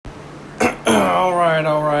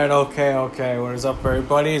Okay. What is up,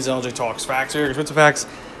 everybody? It's LJ Talks Facts here. Twitter Facts,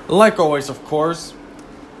 like always, of course.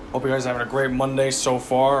 Hope you guys are having a great Monday so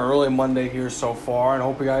far, early Monday here so far, and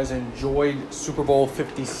hope you guys enjoyed Super Bowl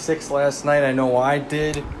 56 last night. I know I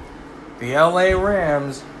did. The LA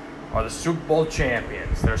Rams are the Super Bowl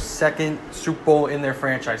champions. Their second Super Bowl in their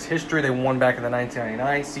franchise history. They won back in the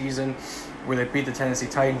 1999 season, where they beat the Tennessee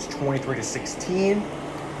Titans 23-16.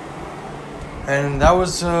 And that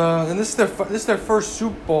was, this is their first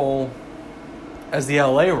Super Bowl as the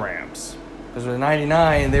LA Rams. Because in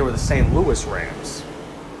 '99 they were the St. Louis Rams.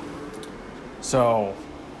 So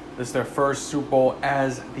this is their first Super Bowl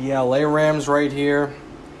as the LA Rams right here,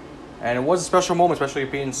 and it was a special moment, especially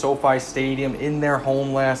being SoFi Stadium in their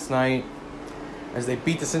home last night, as they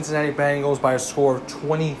beat the Cincinnati Bengals by a score of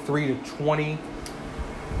 23-20.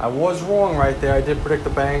 I was wrong right there. I did predict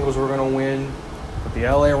the Bengals were going to win. But the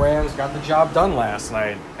LA Rams got the job done last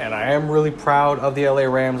night, and I am really proud of the LA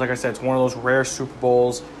Rams. Like I said, it's one of those rare Super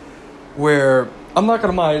Bowls where I'm not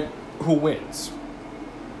going to mind who wins.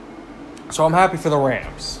 So I'm happy for the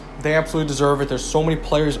Rams. They absolutely deserve it. There's so many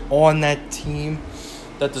players on that team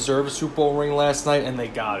that deserve a Super Bowl ring last night, and they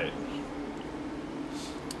got it.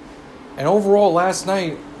 And overall, last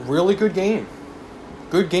night, really good game.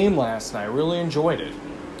 Good game last night. Really enjoyed it.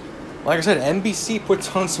 Like I said, NBC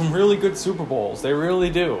puts on some really good Super Bowls. They really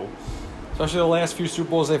do. Especially the last few Super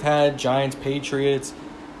Bowls they've had. Giants, Patriots,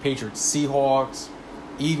 Patriots, Seahawks,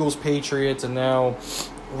 Eagles, Patriots, and now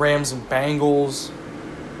Rams and Bengals.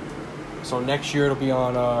 So next year it'll be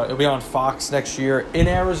on Fox next year in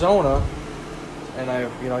Arizona. And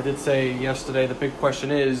I did say yesterday the big question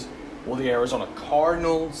is, will the Arizona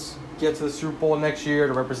Cardinals get to the Super Bowl next year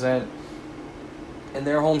to represent in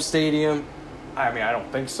their home stadium? I mean, I don't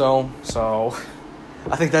think so. So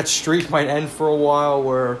I think that streak might end for a while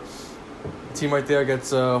where the team right there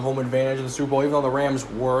gets a home advantage in the Super Bowl, even though the Rams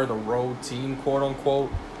were the road team, quote unquote.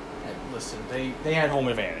 And listen, they had home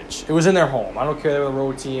advantage. It was in their home. I don't care they were the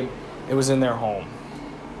road team. It was in their home.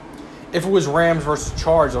 If it was Rams versus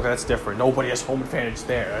Chargers, okay, that's different. Nobody has home advantage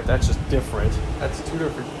there. That's just different. That's just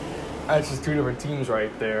two different teams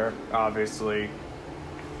right there, obviously.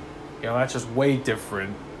 That's just way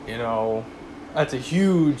different. That'd be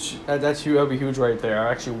huge right there.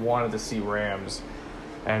 I actually wanted to see Rams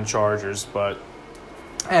and Chargers, but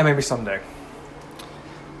maybe someday.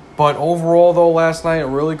 But overall, though, last night, a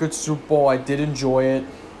really good Super Bowl. I did enjoy it.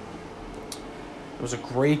 It was a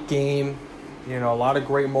great game. A lot of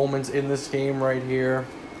great moments in this game right here.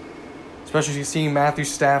 Especially seeing Matthew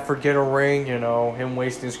Stafford get a ring, him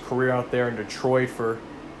wasting his career out there in Detroit for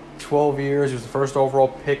 12 years. He was the first overall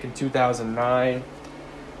pick in 2009.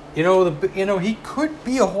 He could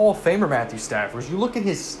be a Hall of Famer, Matthew Stafford. You look at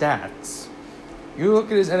his stats. You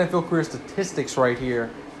look at his NFL career statistics right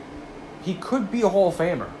here. He could be a Hall of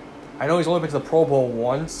Famer. I know he's only been to the Pro Bowl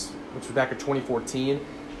once, which was back in 2014.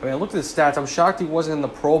 I looked at his stats. I'm shocked he wasn't in the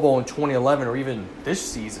Pro Bowl in 2011 or even this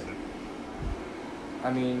season.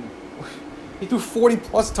 He threw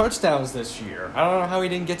 40-plus touchdowns this year. I don't know how he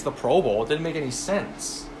didn't get to the Pro Bowl. It didn't make any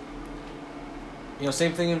sense.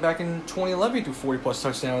 Same thing back in 2011, he threw 40-plus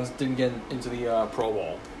touchdowns, didn't get into the Pro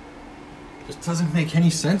Bowl. Just doesn't make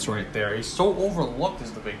any sense right there. He's so overlooked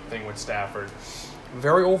is the big thing with Stafford.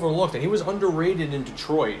 Very overlooked, and he was underrated in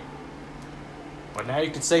Detroit. But now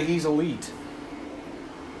you could say he's elite.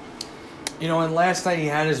 And last night he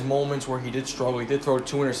had his moments where he did struggle. He did throw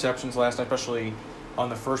 2 interceptions last night, especially on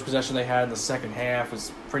the first possession they had in the second half. It was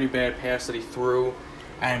a pretty bad pass that he threw.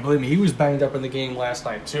 And believe me, he was banged up in the game last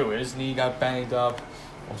night, too. His knee got banged up.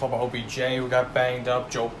 We'll talk about OBJ, who got banged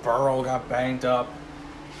up. Joe Burrow got banged up.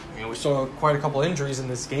 We saw quite a couple injuries in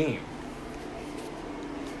this game.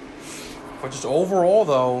 But just overall,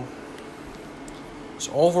 though,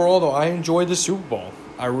 I enjoyed the Super Bowl.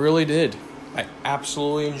 I really did. I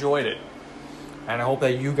absolutely enjoyed it. And I hope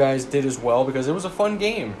that you guys did as well, because it was a fun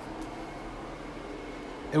game.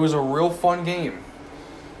 It was a real fun game.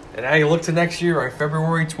 And now you look to next year, right,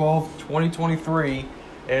 February 12th, 2023, in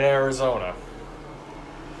Arizona.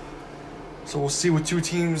 So we'll see what two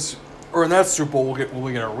teams, or in that Super Bowl, will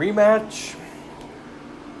we get a rematch?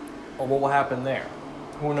 Or what will happen there?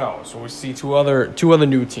 Who knows? Will we see two other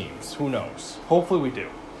new teams? Who knows? Hopefully we do.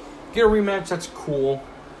 Get a rematch, that's cool.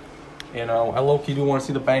 I low-key do want to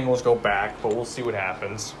see the Bengals go back, but we'll see what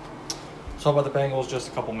happens. Let's talk about the Bengals just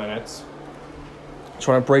a couple minutes. Just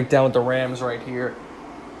want to break down with the Rams right here.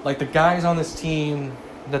 Like, the guys on this team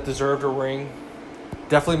that deserved a ring,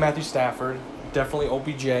 definitely Matthew Stafford, definitely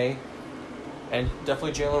OBJ, and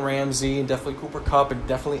definitely Jalen Ramsey, and definitely Cooper Kupp, and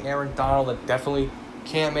definitely Aaron Donald, and definitely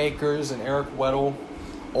Cam Akers and Eric Weddle.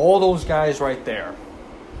 All those guys right there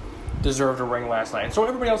deserved a ring last night. And so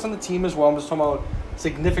everybody else on the team as well. I'm just talking about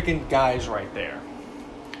significant guys right there.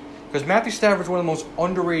 Because Matthew Stafford's one of the most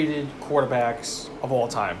underrated quarterbacks of all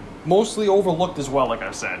time. Mostly overlooked as well, like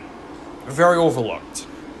I said. Very overlooked.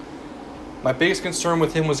 My biggest concern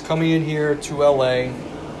with him was coming in here to LA.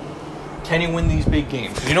 Can he win these big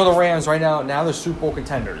games? Because you know the Rams right now they're Super Bowl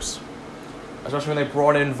contenders. Especially when they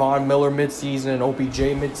brought in Von Miller midseason and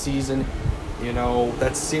OBJ midseason. You know,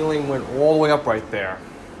 that ceiling went all the way up right there.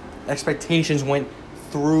 Expectations went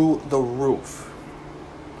through the roof.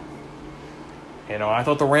 You know, I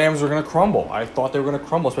thought the Rams were going to crumble. I thought they were going to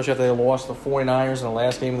crumble, especially after they lost the 49ers in the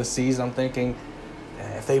last game of the season. I'm thinking,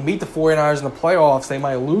 if they meet the 49ers in the playoffs, they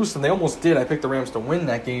might lose, and they almost did. I picked the Rams to win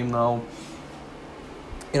that game, though.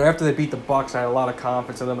 You know, after they beat the Bucs, I had a lot of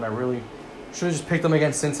confidence in them, and I really should have just picked them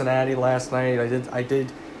against Cincinnati last night. I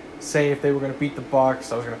did say if they were going to beat the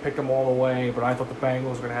Bucs, I was going to pick them all the way, but I thought the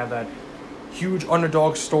Bengals were going to have that huge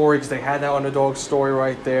underdog story because they had that underdog story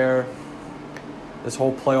right there. This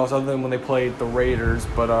whole playoffs, other than when they played the Raiders,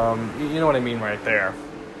 but you know what I mean right there.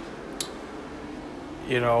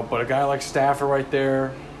 You know, but a guy like Stafford right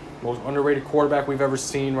there, most underrated quarterback we've ever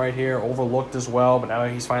seen right here, overlooked as well, but now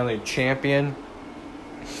he's finally a champion.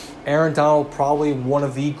 Aaron Donald, probably one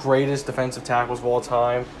of the greatest defensive tackles of all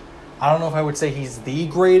time. I don't know if I would say he's the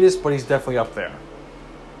greatest, but he's definitely up there.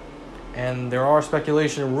 And there are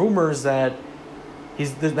speculation and rumors that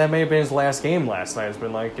that may have been his last game last night. It's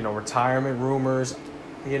been like, you know, retirement rumors.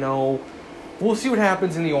 You know, we'll see what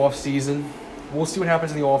happens in the offseason.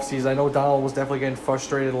 I know Donald was definitely getting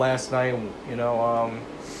frustrated last night. You know,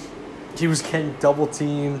 he was getting double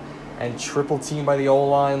teamed and triple teamed by the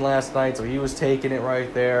O-line last night, so he was taking it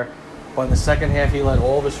right there. But in the second half, he let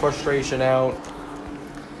all of his frustration out.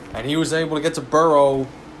 And he was able to get to Burrow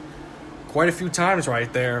quite a few times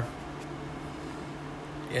right there.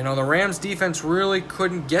 You know, the Rams defense really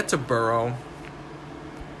couldn't get to Burrow.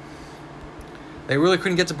 They really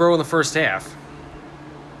couldn't get to Burrow in the first half.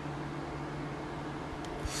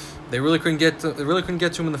 They really couldn't get to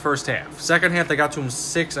him in the first half. Second half, they got to him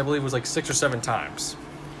six or seven times.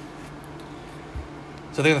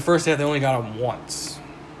 So I think in the first half, they only got him once.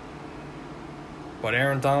 But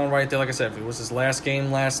Aaron Donald right there, like I said, it was his last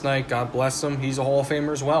game last night. God bless him. He's a Hall of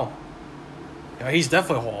Famer as well. You know, he's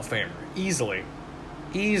definitely a Hall of Famer. Easily.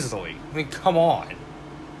 I mean, come on.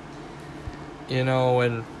 You know,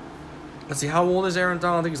 and let's see, how old is Aaron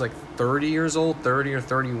Donald? I think he's like 30 years old, 30 or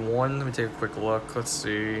 31. Let me take a quick look. Let's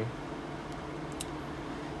see.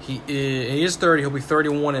 He is 30. He'll be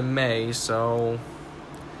 31 in May, so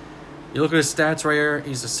you look at his stats right here.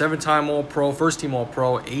 He's a 7-time All-Pro, first-team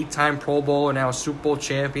All-Pro, 8-time Pro Bowler, now a Super Bowl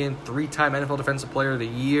champion, 3-time NFL Defensive Player of the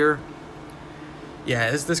Year.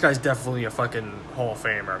 Yeah, this guy's definitely a fucking Hall of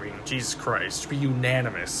Famer. I mean, Jesus Christ. Should be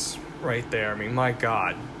unanimous right there. I mean, my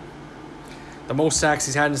God. The most sacks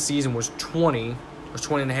he's had in the season was 20. It was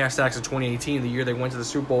 20 and a half sacks in 2018, the year they went to the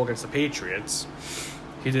Super Bowl against the Patriots.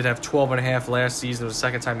 He did have 12 and a half last season. It was the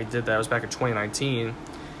second time he did that. It was back in 2019.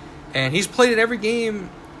 And he's played in every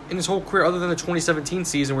game in his whole career other than the 2017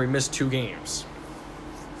 season where he missed 2 games.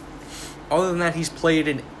 Other than that, he's played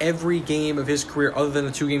in every game of his career other than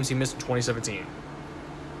the 2 games he missed in 2017.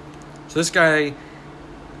 So this guy,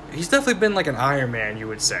 he's definitely been like an Iron Man, you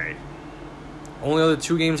would say. Only other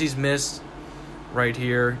 2 games he's missed right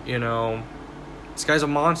here, you know. This guy's a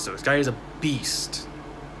monster. This guy is a beast.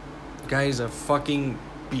 The guy is a fucking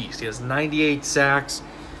beast. He has 98 sacks.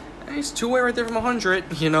 And he's 2 away right there from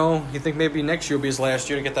 100, you know. You think maybe next year will be his last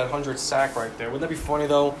year to get that 100 sack right there. Wouldn't that be funny,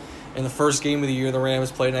 though? In the first game of the year the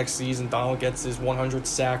Rams play next season, Donald gets his 100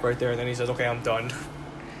 sack right there, and then he says, okay, I'm done.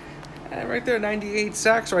 And right there, 98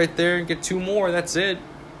 sacks right there, and get 2 more, that's it.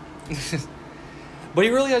 But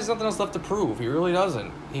he really has nothing else left to prove. He really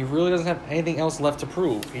doesn't. He really doesn't have anything else left to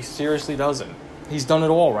prove. He seriously doesn't. He's done it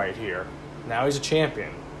all right here. Now he's a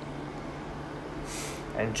champion.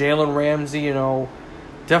 And Jalen Ramsey, you know,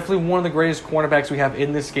 definitely one of the greatest cornerbacks we have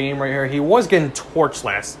in this game right here. He was getting torched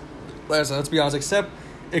last night, let's be honest,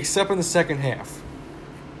 except in the second half.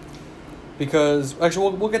 Because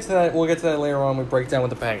actually, we'll get to that. We'll get to that later on when we break down with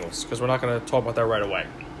the Bengals, because we're not going to talk about that right away.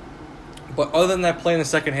 But other than that play in the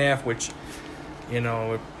second half, which, you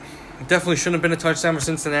know, it definitely shouldn't have been a touchdown for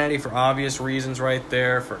Cincinnati for obvious reasons right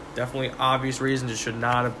there. For definitely obvious reasons, it should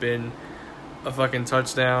not have been a fucking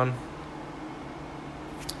touchdown.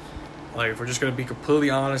 Like, if we're just going to be completely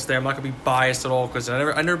honest there, I'm not going to be biased at all, because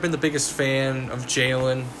I've never been the biggest fan of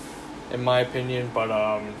Jalen, in my opinion.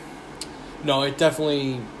 But, no, it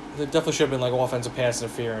definitely should have been like offensive pass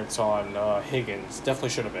interference on Higgins. Definitely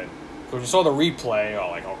should have been. Because when you saw the replay,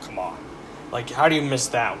 oh, come on. Like, how do you miss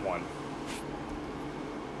that one?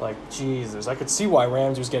 Like, Jesus. I could see why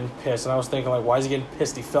Ramsey was getting pissed. And I was thinking, like, why is he getting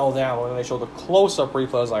pissed? He fell down. When they showed the close-up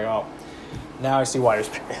replay, I was like, oh, now I see why he was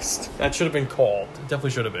pissed. That should have been called. It definitely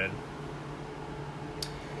should have been.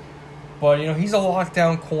 But, he's a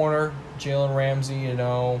lockdown corner, Jalen Ramsey,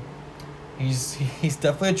 He's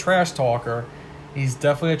definitely a trash talker. Tries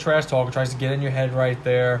to get in your head right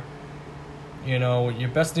there. Your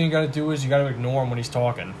best thing you got to do is you got to ignore him when he's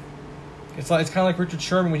talking. It's kind of like Richard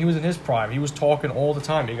Sherman when he was in his prime. He was talking all the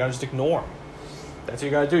time. You got to just ignore him. That's what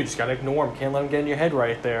you got to do. You just got to ignore him. Can't let him get in your head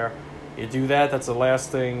right there. You do that, that's the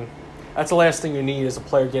last thing you need as a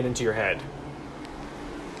player getting into your head.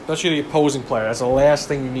 Especially the opposing player. That's the last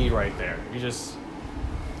thing you need right there. You just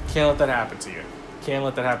can't let that happen to you. Can't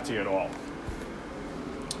let that happen to you at all.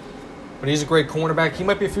 But he's a great cornerback. He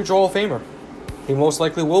might be a future Hall of Famer. He most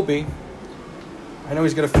likely will be. I know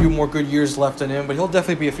he's got a few more good years left in him, but he'll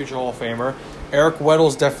definitely be a future Hall of Famer. Eric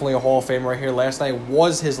Weddle's definitely a Hall of Famer right here. Last night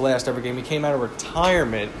was his last ever game. He came out of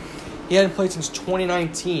retirement. He hadn't played since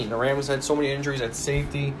 2019. The Rams had so many injuries at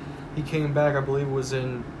safety. He came back, I believe it was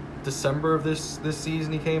in December of this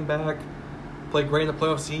season he came back. Played great in the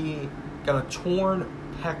playoffs. He got a torn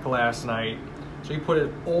pec last night. So he put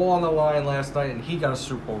it all on the line last night, and he got a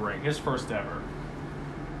Super Bowl ring. His first ever.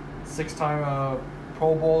 6-time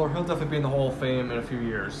Pro Bowler. He'll definitely be in the Hall of Fame in a few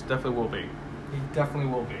years. Definitely will be. He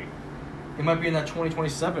definitely will be. He might be in that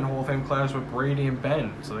 2027 Hall of Fame class with Brady and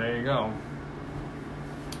Ben. So there you go.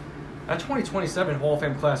 That 2027 Hall of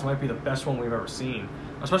Fame class might be the best one we've ever seen.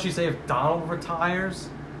 Especially say if Donald retires,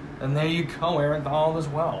 then there you go, Aaron Donald as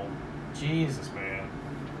well. Jesus, man.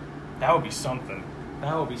 That would be something.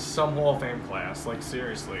 That would be some Hall of Fame class. Like,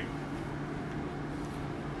 seriously.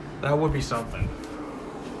 That would be something.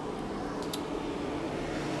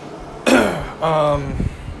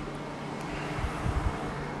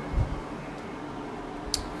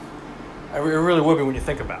 It really would be when you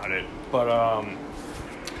think about it. But,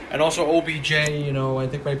 and also OBJ, I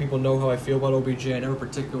think many people know how I feel about OBJ. I never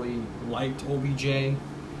particularly liked OBJ.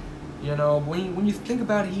 When you think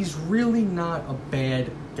about it, he's really not a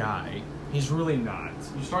bad guy. He's really not.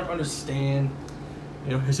 You start to understand,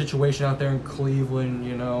 his situation out there in Cleveland,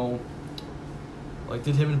 Like,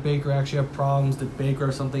 did him and Baker actually have problems? Did Baker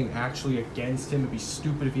have something actually against him? It'd be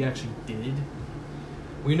stupid if he actually did.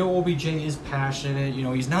 We know OBJ is passionate.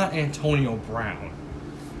 He's not Antonio Brown.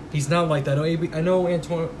 He's not like that. I know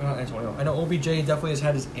OBJ definitely has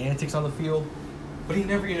had his antics on the field, but he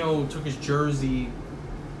never, took his jersey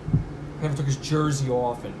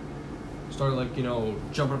off and started,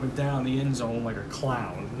 jumping up and down the end zone like a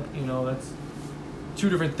clown. That's two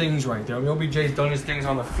different things right there. OBJ's done his things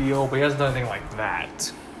on the field, but he hasn't done anything like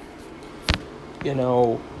that.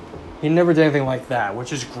 He never did anything like that,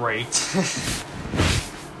 which is great.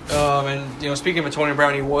 And, speaking of Antonio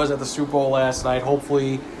Brown, he was at the Super Bowl last night.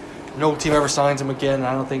 Hopefully, no team ever signs him again.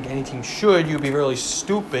 I don't think any team should. You'd be really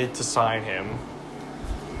stupid to sign him.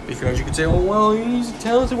 Because you could say, oh, well, he's a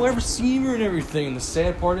talented wide receiver and everything. And the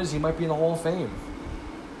sad part is he might be in the Hall of Fame.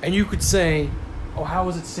 And you could say, oh, how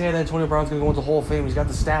is it sad that Antonio Brown's going to go into the Hall of Fame? He's got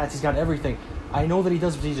the stats. He's got everything. I know that he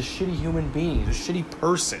does, but he's a shitty human being. He's a shitty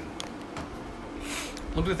person.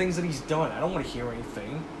 Look at the things that he's done. I don't want to hear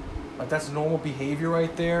anything. Like, that's normal behavior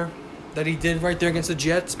right there that he did right there against the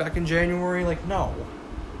Jets back in January. Like, no.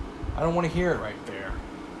 I don't want to hear it right there.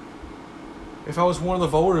 If I was one of the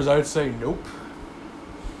voters, I'd say nope.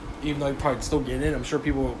 Even though he'd probably still get in. I'm sure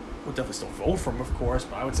people would definitely still vote for him, of course,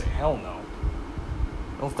 but I would say hell no.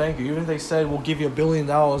 No, thank you. Even if they said, we'll give you $1 billion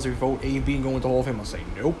if you vote A, B, and go into the Hall of Fame, I'll say,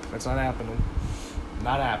 nope, that's not happening.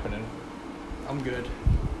 Not happening. I'm good.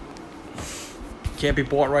 Can't be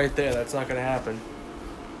bought right there. That's not going to happen.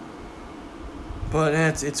 But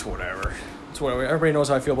it's whatever. It's whatever. Everybody knows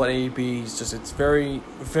how I feel about A, B. It's very,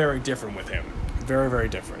 very different with him. Very, very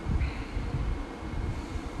different.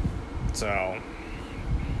 So...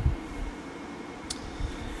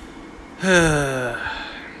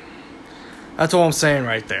 That's all I'm saying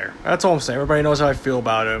right there. That's all I'm saying. Everybody knows how I feel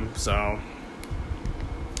about him, so.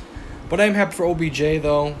 But I am happy for OBJ,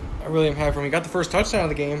 though. I really am happy for him. He got the first touchdown of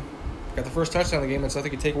the game. That's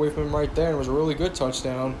nothing you take away from him right there. And it was a really good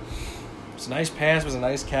touchdown. It's a nice pass. It was a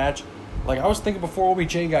nice catch. Like, I was thinking before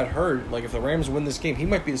OBJ got hurt, like, if the Rams win this game, he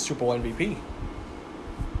might be the Super Bowl MVP.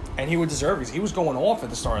 And he would deserve it because he was going off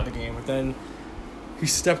at the start of the game. But then he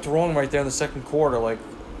stepped wrong right there in the second quarter. Like,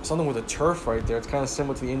 something with a turf right there. It's kind of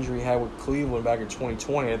similar to the injury he had with Cleveland back in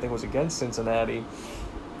 2020. I think it was against Cincinnati,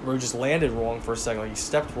 where he just landed wrong for a second. Like, he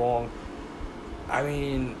stepped wrong. I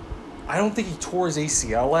mean, I don't think he tore his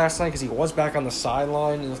ACL last night because he was back on the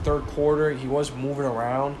sideline in the third quarter. He was moving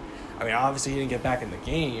around. I mean, obviously he didn't get back in the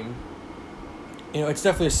game. It's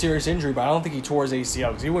definitely a serious injury, but I don't think he tore his ACL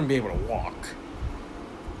because he wouldn't be able to walk.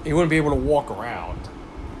 He wouldn't be able to walk around.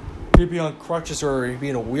 He'd be on crutches or he'd be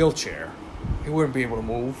in a wheelchair. He wouldn't be able to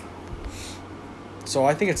move. So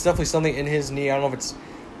I think it's definitely something in his knee. I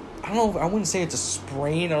wouldn't say it's a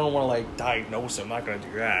sprain. I don't want to diagnose it. I'm not going to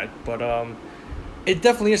do that. But it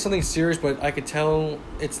definitely is something serious, but I could tell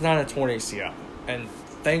it's not a torn ACL. And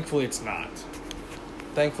thankfully it's not.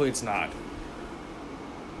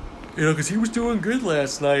 Because he was doing good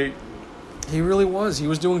last night. He really was. He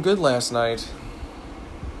was doing good last night.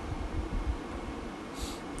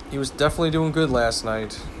 He was definitely doing good last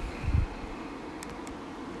night.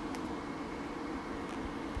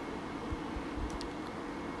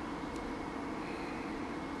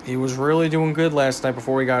 He was really doing good last night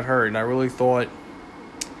before he got hurt. And I really thought,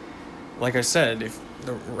 like I said, if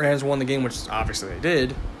the Rams won the game, which obviously they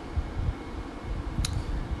did,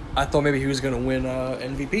 I thought maybe he was going to win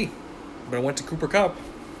MVP. But it went to Cooper Kupp.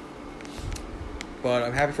 But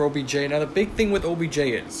I'm happy for OBJ. Now, the big thing with OBJ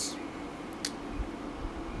is,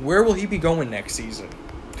 where will he be going next season?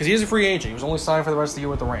 Because he is a free agent. He was only signed for the rest of the year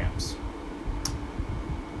with the Rams.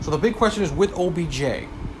 So the big question is, with OBJ,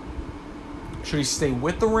 should he stay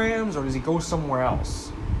with the Rams or does he go somewhere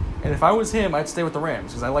else? And if I was him, I'd stay with the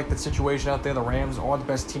Rams because I like the situation out there. The Rams are the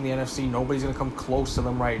best team in the NFC. Nobody's going to come close to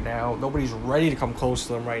them right now. Nobody's ready to come close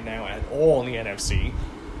to them right now at all in the NFC.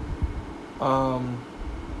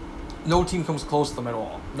 No team comes close to them at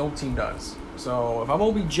all. No team does. So if I'm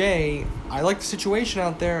OBJ, I like the situation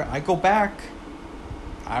out there. I go back.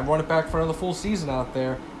 I run it back for another full season out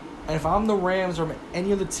there. And if I'm the Rams or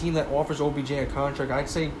any other team that offers OBJ a contract, I'd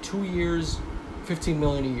say 2 years, $15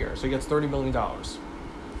 million a year. So he gets $30 million.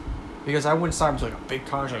 Because I wouldn't sign him to a big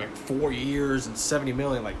contract, 4 years and $70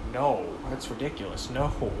 million. No, that's ridiculous.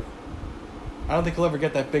 No. I don't think he'll ever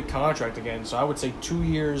get that big contract again. So I would say 2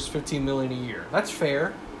 years, $15 million a year. That's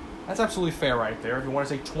fair. That's absolutely fair right there. If you want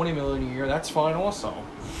to say $20 million a year, that's fine also.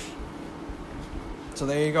 So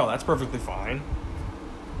there you go. That's perfectly fine.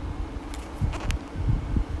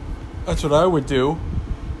 That's what I would do.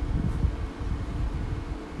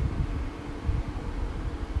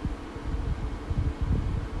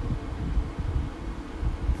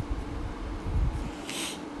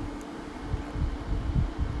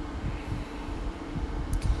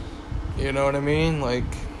 You know what I mean?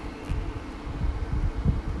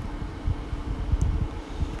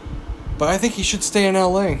 But I think he should stay in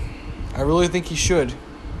LA. I really think he should.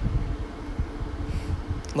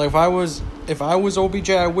 If I was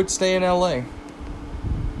OBJ, I would stay in LA.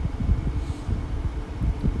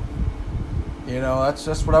 That's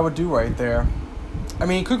just what I would do right there. I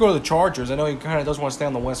mean, he could go to the Chargers. I know he kind of does want to stay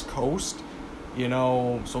on the West Coast.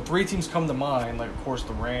 So 3 teams come to mind. Of course,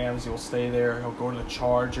 the Rams, he'll stay there. He'll go to the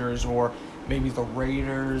Chargers or maybe the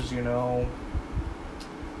Raiders, But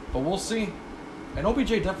we'll see. And OBJ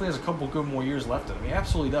definitely has a couple good more years left in him. He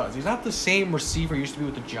absolutely does. He's not the same receiver he used to be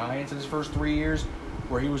with the Giants in his first 3 years,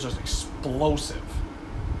 where he was just explosive.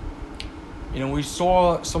 We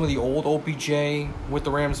saw some of the old OBJ with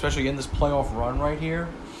the Rams, especially in this playoff run right here.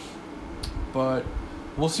 But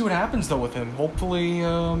we'll see what happens, though, with him. Hopefully,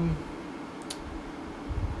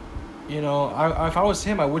 if I was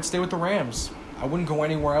him, I would stay with the Rams. I wouldn't go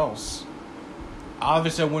anywhere else.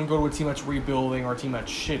 Obviously, I wouldn't go to a team that's rebuilding or a team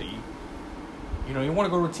that's shitty. You want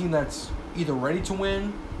to go to a team that's either ready to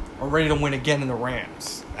win or ready to win again in the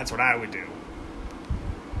Rams. That's what I would do.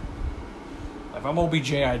 If I'm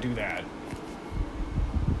OBJ, I do that.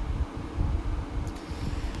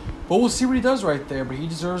 But we'll see what he does right there. But he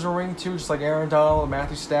deserves a ring too, just like Aaron Donald and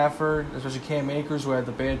Matthew Stafford, especially Cam Akers, who had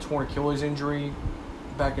the bad torn Achilles injury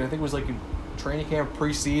back in, I think it was in training camp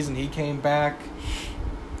preseason. He came back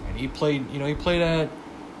and he played. He played at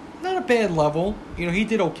not a bad level. He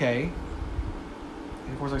did okay.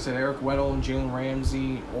 And of course, like I said, Eric Weddle and Jalen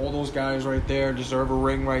Ramsey, all those guys right there deserve a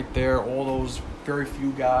ring right there. All those very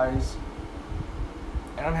few guys.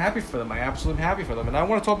 And I'm happy for them. I'm absolutely happy for them. And I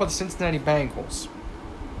want to talk about the Cincinnati Bengals.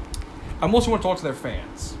 I mostly want to talk to their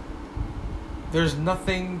fans. There's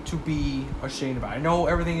nothing to be ashamed about. I know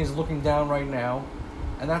everything is looking down right now,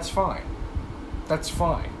 and that's fine. That's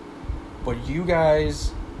fine. But you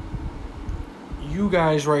guys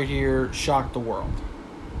right here shocked the world.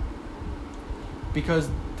 Because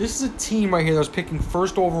this is a team right here that was picking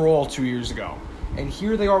first overall 2 years ago. And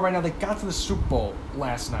here they are right now. They got to the Super Bowl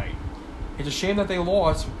last night. It's a shame that they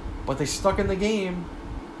lost, but they stuck in the game.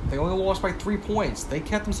 They only lost by 3 points. They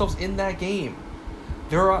kept themselves in that game.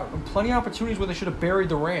 There are plenty of opportunities where they should have buried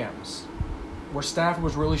the Rams, where Stafford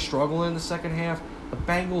was really struggling in the second half. The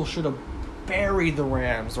Bengals should have buried the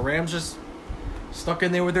Rams. The Rams just stuck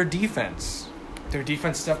in there with their defense. Their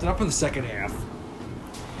defense stepped it up in the second half.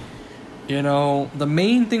 You know, the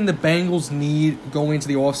main thing the Bengals need going into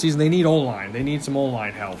the offseason, they need O-line. They need some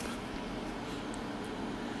O-line help.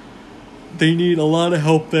 They need a lot of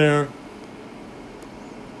help there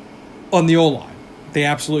on the O-line. They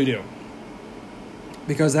absolutely do.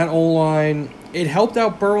 Because that O-line, it helped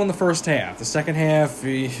out Burrow in the first half. The second half,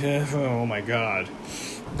 oh my God.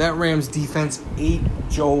 That Rams defense ate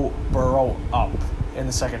Joe Burrow up in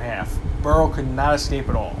the second half. Burrow could not escape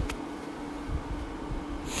at all.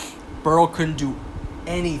 Burrow couldn't do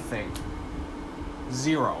anything.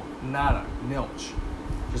 Zero. Nada. Nilch.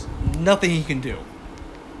 Just nothing he can do.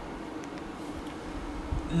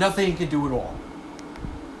 Nothing he can do at all.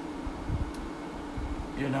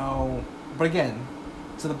 You know, but again,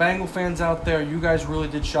 to the Bengal fans out there, you guys really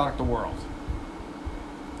did shock the world.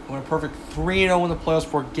 Went a perfect 3-0 in the playoffs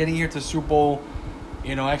before getting here to the Super Bowl.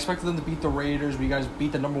 You know, I expected them to beat the Raiders, but you guys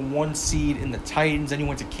beat the number 1 seed in the Titans. Then you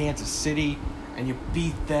went to Kansas City, and you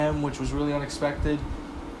beat them, which was really unexpected.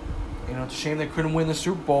 You know, it's a shame they couldn't win the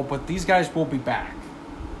Super Bowl, but these guys will be back.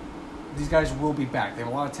 These guys will be back. They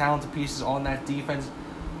have a lot of talented pieces on that defense.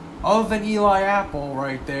 Other than Eli Apple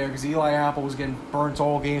right there, because Eli Apple was getting burnt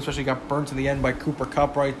all game, especially got burnt in the end by Cooper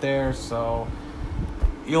Kupp right there. So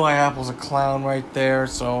Eli Apple's a clown right there.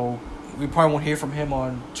 So we probably won't hear from him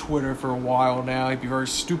on Twitter for a while now. He'd be very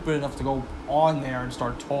stupid enough to go on there and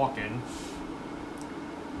start talking.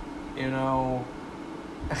 You know.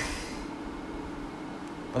 But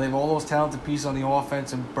they have all those talented pieces on the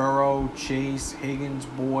offense, and Burrow, Chase, Higgins,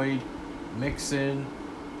 Boyd, Mixon,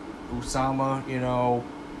 Usama, you know.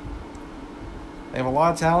 They have a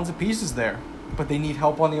lot of talented pieces there, but they need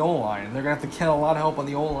help on the O-line. And they're going to have to get a lot of help on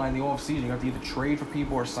the O-line in the offseason. You have to either trade for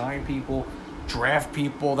people or sign people, draft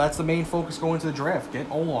people. That's the main focus going into the draft.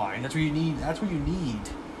 Get O-line. That's what you need. That's what you need.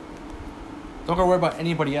 Don't gotta worry about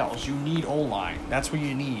anybody else. You need O-line. That's what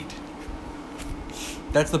you need.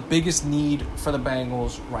 That's the biggest need for the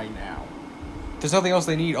Bengals right now. There's nothing else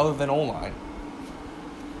they need other than O-line.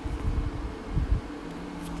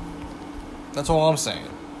 That's all I'm saying.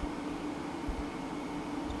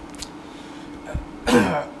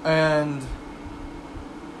 And,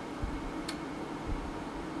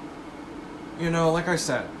 you know, like I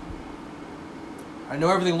said, I know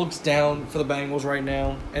everything looks down for the Bengals right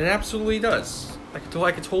now, and it absolutely does. I can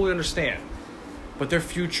totally understand. But their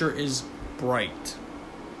future is bright.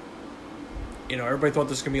 You know, everybody thought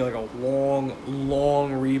this was going to be like a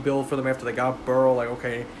long rebuild for them after they got Burrow. Like,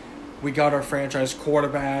 okay, we got our franchise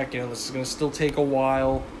quarterback. You know, this is going to still take a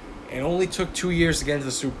while. It only took 2 years to get into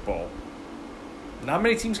the Super Bowl. Not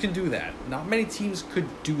many teams can do that. Not many teams could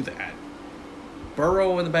do that.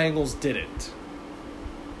 Burrow and the Bengals did it.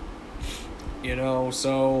 You know,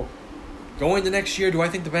 so going to next year, do I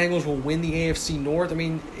think the Bengals will win the AFC North? I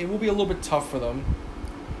mean, it will be a little bit tough for them.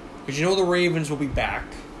 Because you know the Ravens will be back.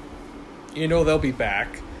 You know they'll be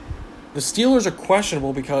back. The Steelers are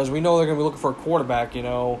questionable because we know they're going to be looking for a quarterback, you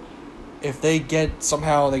know. If they get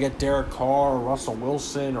Derek Carr or Russell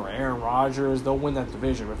Wilson or Aaron Rodgers, they'll win that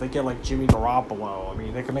division. If they get like Jimmy Garoppolo, I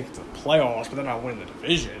mean, they can make it to the playoffs, but they're not winning the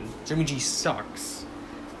division. Jimmy G sucks.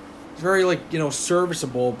 He's very, like, you know,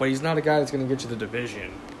 serviceable, but he's not a guy that's going to get you the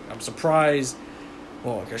division. I'm surprised.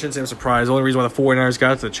 Well, I shouldn't say I'm surprised. The only reason why the 49ers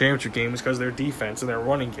got to the championship game is because of their defense and their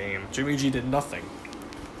running game. Jimmy G did nothing.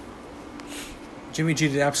 Jimmy G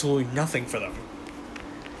did absolutely nothing for them.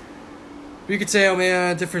 You could say, oh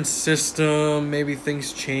man, different system, maybe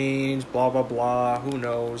things change, blah, blah, blah, who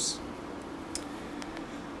knows.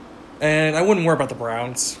 And I wouldn't worry about the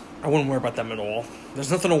Browns. I wouldn't worry about them at all.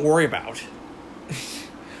 There's nothing to worry about.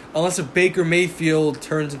 Unless if Baker Mayfield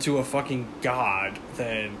turns into a fucking god,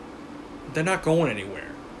 then they're not going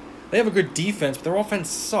anywhere. They have a good defense, but their offense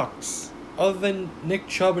sucks. Other than Nick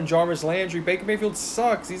Chubb and Jarvis Landry, Baker Mayfield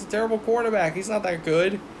sucks. He's a terrible quarterback. He's not that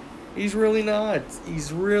good. He's really not.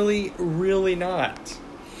 He's really, really not.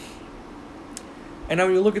 And now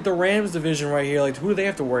when you look at the Rams division right here, like, who do they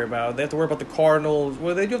have to worry about? They have to worry about the Cardinals.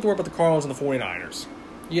 Well, they do have to worry about the Cardinals and the 49ers.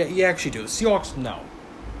 Yeah, you actually do. The Seahawks, no.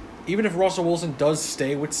 Even if Russell Wilson does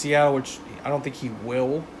stay with Seattle, which I don't think he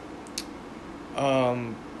will,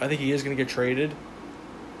 I think he is going to get traded.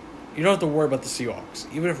 You don't have to worry about the Seahawks.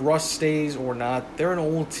 Even if Russ stays or not, they're an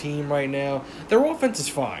old team right now. Their offense is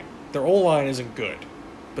fine. Their O-line isn't good.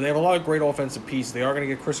 But they have a lot of great offensive pieces. They are going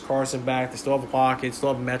to get Chris Carson back. They still have Lockett,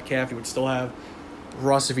 still have Metcalf. You would still have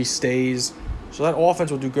Russ if he stays. So that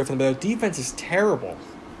offense will do good for them. But their defense is terrible.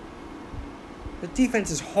 The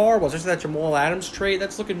defense is horrible. Especially that Jamal Adams trade.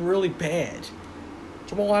 That's looking really bad.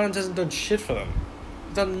 Jamal Adams hasn't done shit for them.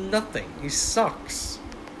 He's done nothing. He sucks.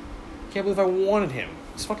 Can't believe I wanted him.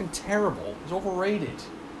 He's fucking terrible. He's overrated.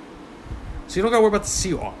 So you don't got to worry about the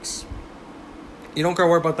Seahawks. You don't got to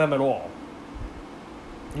worry about them at all.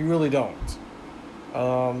 You really don't.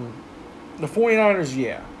 The 49ers,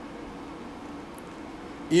 yeah.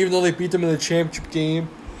 Even though they beat them in the championship game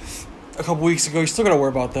a couple weeks ago, you still got to worry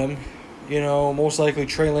about them. You know, most likely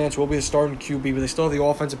Trey Lance will be the starting QB, but they still have the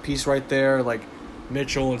offensive piece right there, like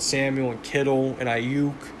Mitchell and Samuel and Kittle and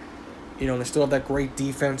Ayuk. You know, and they still have that great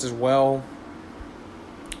defense as well.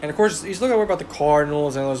 And, of course, you still got to worry about the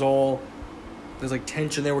Cardinals, and there's, like,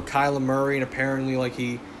 tension there with Kyler Murray, and apparently, like,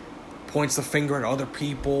 he points the finger at other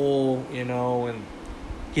people, you know, and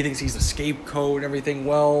he thinks he's the scapegoat and everything.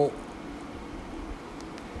 Well,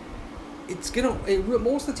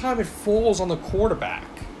 most of the time it falls on the quarterback.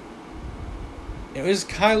 You know, is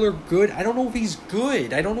Kyler good? I don't know if he's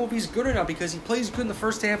good. I don't know if he's good or not because he plays good in the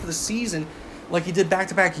first half of the season like he did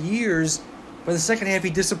back-to-back years, but in the second half he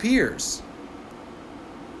disappears.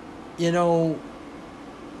 You know,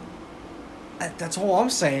 that's all I'm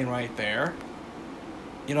saying right there.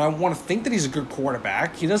 You know, I want to think that he's a good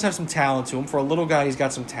quarterback. He does have some talent to him. For a little guy, he's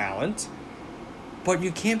got some talent. But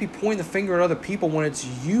you can't be pointing the finger at other people when it's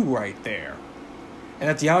you right there. And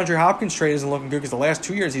that DeAndre Hopkins trade isn't looking good because the last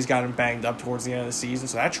 2 years he's gotten banged up towards the end of the season.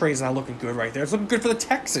 So that trade's not looking good right there. It's looking good for the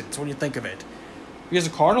Texans when you think of it. Because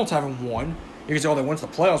the Cardinals haven't won. You can say, oh, they went to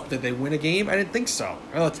the playoffs, but did they win a game? I didn't think so.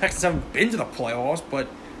 I know the Texans haven't been to the playoffs, but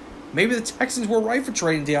maybe the Texans were right for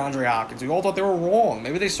trading DeAndre Hopkins. We all thought they were wrong.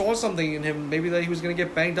 Maybe they saw something in him. Maybe that he was going to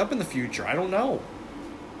get banged up in the future. I don't know.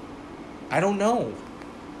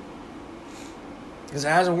 Because it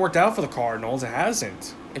hasn't worked out for the Cardinals. It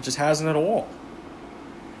hasn't. It just hasn't at all.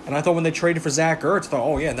 And I thought when they traded for Zach Ertz, I thought,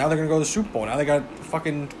 oh, yeah, now they're going to go to the Super Bowl. Now they got a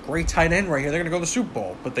fucking great tight end right here. They're going to go to the Super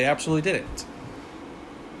Bowl. But they absolutely didn't.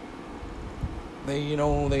 They're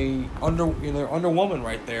underwhelming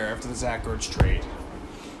right there after the Zach Ertz trade.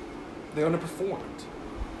 They underperformed.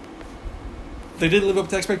 They didn't live up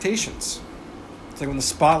to expectations. It's like when the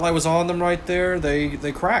spotlight was on them right there,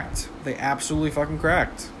 they cracked. They absolutely fucking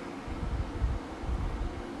cracked.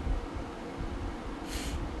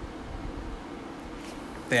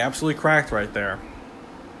 They absolutely cracked right there.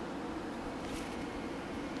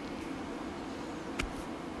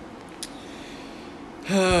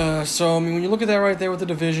 So, I mean, when you look at that right there with the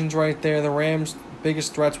divisions right there, the Rams'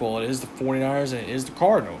 biggest threats, well, it is the 49ers and it is the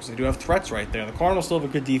Cardinals. They do have threats right there. The Cardinals still have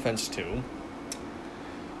a good defense, too.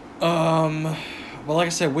 But like I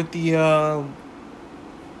said, with the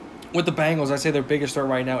Bengals, I'd say their biggest threat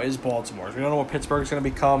right now is Baltimore. We don't know what Pittsburgh's going to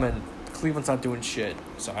become, and Cleveland's not doing shit.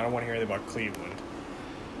 So I don't want to hear anything about Cleveland.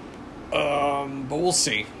 But we'll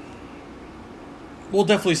see. We'll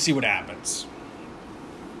definitely see what happens.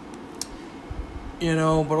 You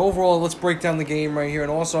know, but overall, let's break down the game right here.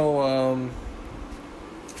 And also,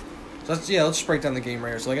 let's just break down the game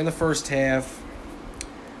right here. So, like, in the first half,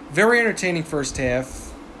 very entertaining first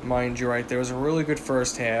half, mind you, right there. It was a really good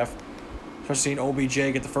first half. Especially seeing OBJ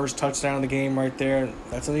get the first touchdown of the game right there.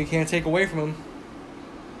 That's something you can't take away from him.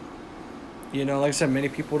 You know, like I said, many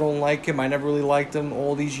people don't like him. I never really liked him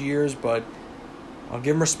all these years, but I'll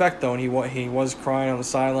give him respect, though. And he was crying on the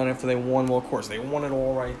sideline after they won. Well, of course, they won it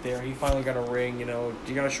all right there. He finally got a ring, you know.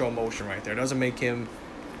 You got to show emotion right there. It doesn't make him,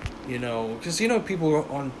 you know, because, you know, people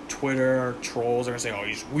on Twitter or trolls are going to say, oh,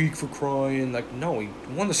 he's weak for crying. Like, no, he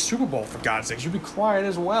won the Super Bowl, for God's sakes. You'd be crying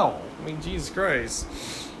as well. I mean, Jesus Christ.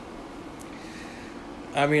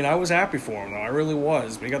 I mean, I was happy for him, though. I really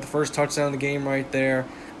was. But he got the first touchdown of the game right there.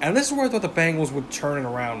 And this is where I thought the Bengals would turn it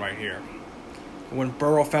around right here. When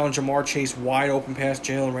Burrow found Jamar Chase wide open past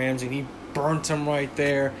Jalen Ramsey, and he burnt him right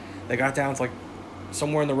there. They got down to, like,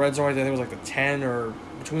 somewhere in the red zone right there. I think it was, like, the 10 or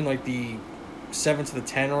between, like, the 7 to the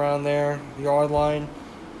 10 around there, the yard line.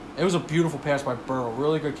 It was a beautiful pass by Burrow.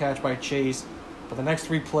 Really good catch by Chase. But the next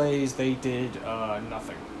 3 plays, they did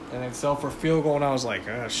nothing. And then settled for a field goal, and I was like,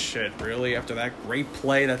 oh, shit, really? After that great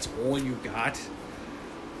play, that's all you got?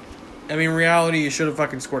 I mean, in reality, you should have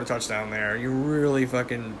fucking scored a touchdown there. You really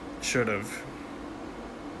fucking should have.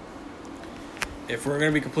 If we're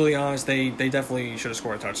going to be completely honest, they definitely should have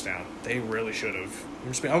scored a touchdown. They really should have.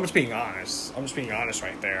 I'm just being honest. I'm just being honest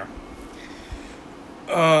right there.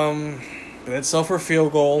 But that settled for a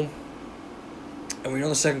field goal. And we know in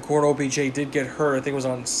the second quarter, OBJ did get hurt. I think it was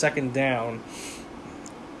on second down.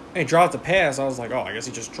 And he dropped the pass. I was like, oh, I guess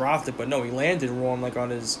he just dropped it. But no, he landed wrong, like on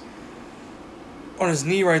his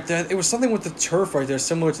knee right there. It was something with the turf right there,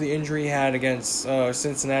 similar to the injury he had against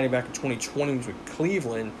Cincinnati back in 2020 with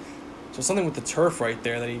Cleveland. So something with the turf right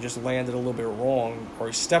there that he just landed a little bit wrong, or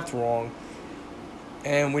he stepped wrong.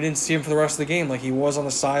 And we didn't see him for the rest of the game. Like, he was on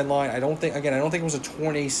the sideline. I don't think it was a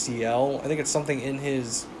torn ACL. I think it's something in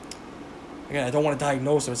his... Again, I don't want to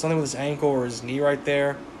diagnose him. It's something with his ankle or his knee right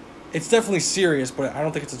there. It's definitely serious, but I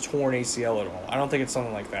don't think it's a torn ACL at all. I don't think it's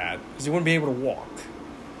something like that, because he wouldn't be able to walk.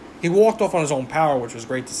 He walked off on his own power, which was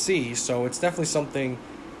great to see. So it's definitely something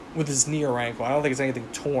with his knee or ankle. I don't think it's anything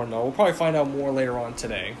torn, though. We'll probably find out more later on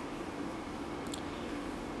today.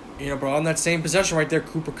 But on that same possession right there,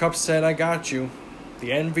 Cooper Kupp said, I got you. The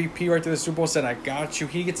MVP right there, the Super Bowl said, I got you.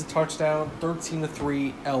 He gets a touchdown,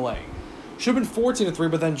 13-3 LA. Should have been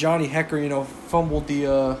 14-3, but then Johnny Hekker, fumbled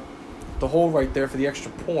the hole right there for the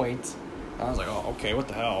extra point. I was like, oh, okay, what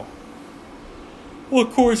the hell? Well,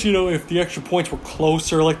 of course, if the extra points were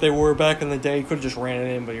closer like they were back in the day, you could have just ran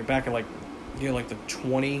it in, but you're back at, the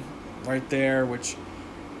 20 right there, which,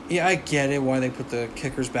 yeah, I get it, why they put the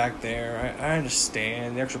kickers back there. I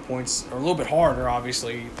understand. The extra points are a little bit harder,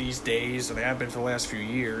 obviously, these days, than they have been for the last few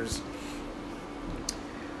years.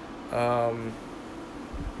 But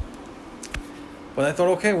I thought,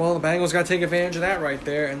 okay, well, the Bengals got to take advantage of that right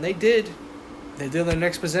there, and they did. They did their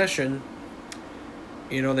next possession.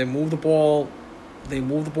 They moved the ball. They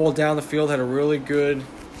moved the ball down the field, had a really good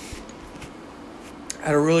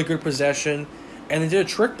possession, and they did a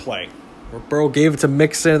trick play where Burrow gave it to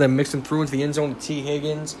Mixon, then Mixon threw into the end zone to T.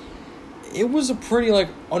 Higgins. It was a pretty,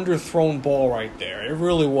 underthrown ball right there. It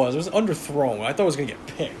really was. It was underthrown. I thought it was going to get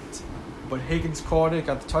picked. But Higgins caught it,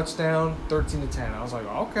 got the touchdown, 13-10. I was like,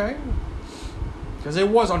 okay. Because it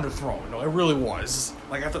was underthrown. No, it really was.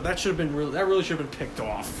 I thought that really should have been picked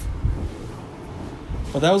off.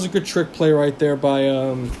 But that was a good trick play right there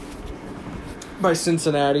by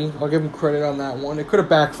Cincinnati. I'll give them credit on that one. It could have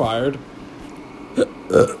backfired.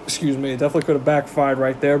 Excuse me. It definitely could have backfired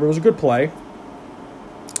right there, but it was a good play.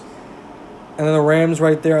 And then the Rams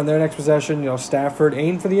right there on their next possession, Stafford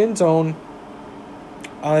aimed for the end zone.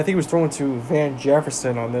 I think he was throwing to Van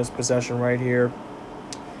Jefferson on this possession right here.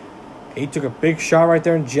 He took a big shot right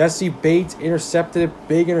there, and Jesse Bates intercepted it.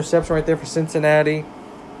 Big interception right there for Cincinnati.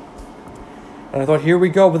 And I thought, here we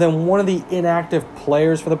go. But then one of the inactive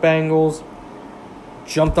players for the Bengals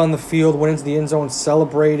jumped on the field, went into the end zone,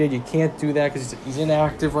 celebrated. You can't do that because he's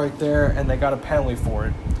inactive right there, and they got a penalty for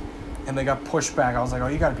it. And they got pushed back. I was like, oh,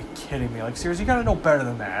 you got to be kidding me. Seriously, you got to know better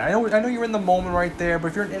than that. I know you're in the moment right there, but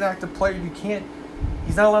if you're an inactive player,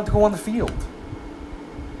 he's not allowed to go on the field.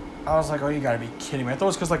 I was like, oh, you got to be kidding me. I thought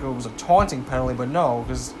it was because it was a taunting penalty, but no,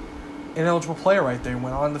 because ineligible player right there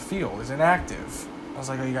went on the field. He's inactive. I was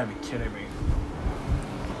like, oh, you got to be kidding me.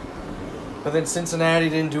 But then Cincinnati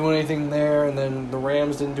didn't do anything there, and then the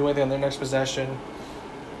Rams didn't do anything on their next possession.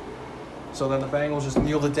 So then the Bengals just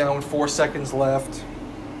kneeled it down with 4 seconds left.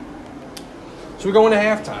 So we go into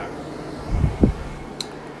halftime.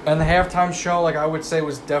 And the halftime show, I would say,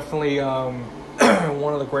 was definitely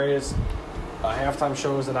one of the greatest halftime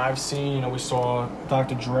shows that I've seen. We saw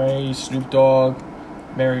Dr. Dre, Snoop Dogg,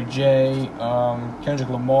 Mary J., Kendrick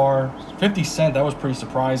Lamar, 50 Cent. That was pretty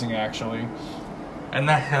surprising, actually. And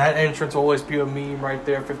that entrance will always be a meme right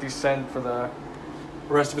there, 50 Cent for the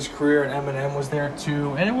rest of his career, and Eminem was there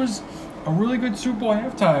too. And it was a really good Super Bowl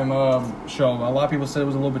halftime show. A lot of people said it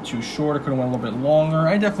was a little bit too short. It could have went a little bit longer.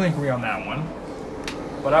 I definitely agree on that one.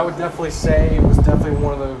 But I would definitely say it was definitely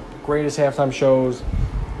one of the greatest halftime shows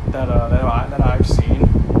that I've seen.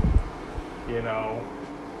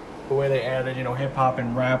 The way they added, hip-hop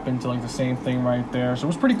and rap into, the same thing right there. So it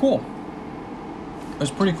was pretty cool. It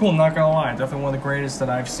was pretty cool, I'm not going to lie. Definitely one of the greatest that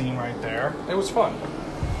I've seen right there. It was fun.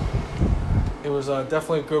 It was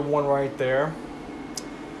definitely a good one right there.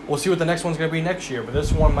 We'll see what the next one's going to be next year, but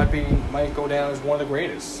this one might go down as one of the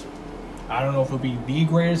greatest. I don't know if it'll be the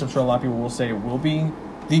greatest. I'm sure a lot of people will say it will be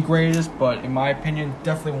the greatest, but in my opinion,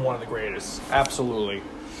 definitely one of the greatest. Absolutely.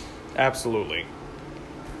 Absolutely.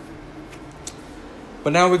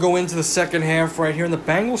 But now we go into the second half right here, and the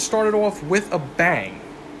Bengals started off with a bang.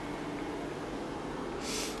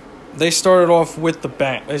 They started off with a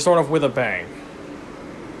bang.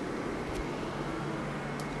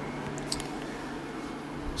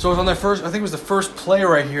 So it was on that first, I think it was the first play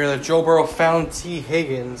right here that Joe Burrow found T.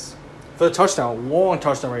 Higgins for the touchdown, long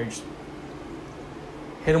touchdown range.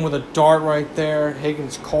 Hit him with a dart right there.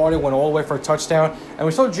 Higgins caught it, went all the way for a touchdown. And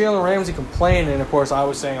we saw Jalen Ramsey complaining. And, of course, I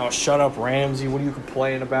was saying, oh, shut up, Ramsey. What are you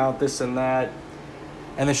complaining about, this and that?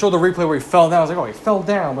 And they showed the replay where he fell down. I was like, oh, he fell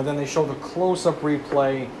down. But then they showed the close-up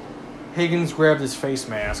replay. Higgins grabbed his face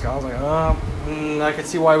mask. I was like, I could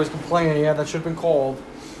see why he was complaining. Yeah, that should have been called.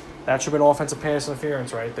 That should have been offensive pass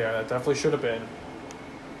interference right there. That definitely should have been.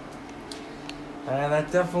 And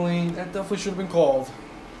that definitely should have been called.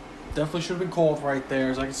 Definitely should have been called right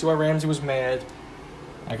there. So I can see why Ramsey was mad.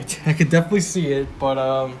 I could definitely see it. But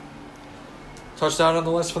touchdown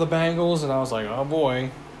nonetheless for the Bengals, and I was like, oh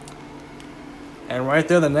boy. And right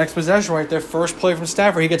there, the next possession right there, first play from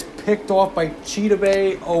Stafford, he gets picked off by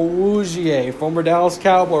Chidobe Awuzie, former Dallas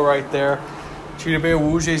Cowboy right there. Cheetah Bear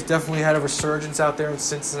Wujay's definitely had a resurgence out there in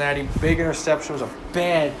Cincinnati. Big interception. Was a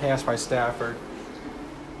bad pass by Stafford.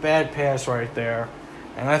 Bad pass right there.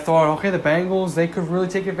 And I thought, okay, the Bengals, they could really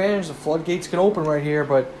take advantage. The floodgates can open right here,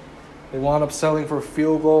 but they wound up settling for a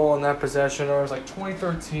field goal on that possession. Or it was like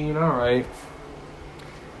 2013, all right.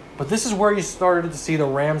 But this is where you started to see the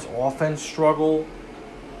Rams' offense struggle.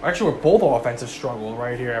 Actually, where both offenses struggled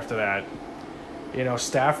right here after that. You know,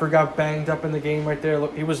 Stafford got banged up in the game right there.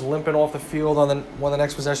 Look, he was limping off the field on one of the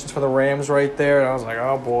next possessions for the Rams right there. And I was like,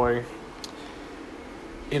 oh, boy.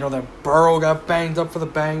 You know, that Burrow got banged up for the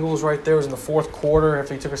Bengals right there. It was in the fourth quarter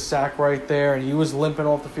after he took a sack right there. And he was limping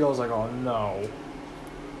off the field. I was like, oh, no.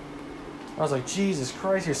 I was like, Jesus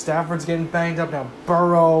Christ, here Stafford's getting banged up. Now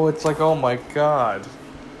Burrow, it's like, oh, my God.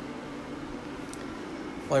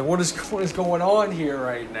 Like, what is going on here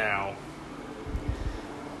right now?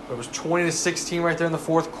 It was 20-16 right there in the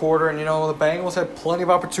fourth quarter, and, you know, the Bengals had plenty of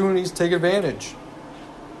opportunities to take advantage.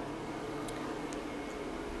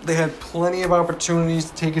 They had plenty of opportunities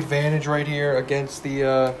to take advantage right here against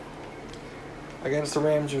the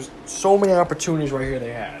Rams. There's so many opportunities right here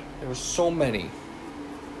they had. There were so many.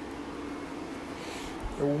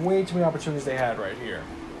 There were way too many opportunities they had right here.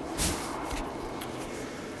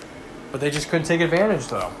 But they just couldn't take advantage,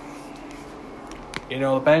 though. You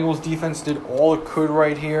know, the Bengals defense did all it could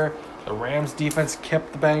right here. The Rams defense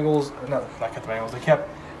kept the Bengals. No, not kept the Bengals. They kept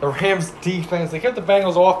the Rams defense. They kept the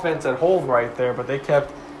Bengals offense at hold right there, but they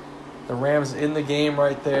kept the Rams in the game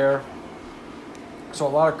right there. So a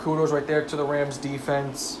lot of kudos right there to the Rams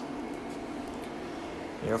defense.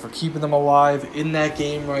 You know, for keeping them alive in that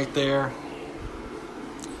game right there.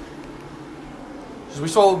 We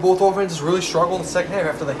saw both offenses really struggle in the second half.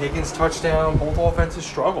 After the Higgins touchdown, both offenses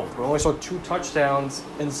struggled. We only saw 2 touchdowns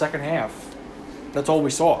in the second half. That's all we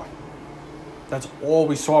saw. That's all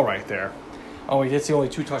we saw right there. Oh, we did see only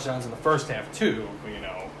 2 touchdowns in the first half, too. You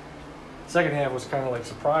know, second half was kind of like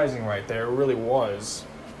surprising right there. It really was.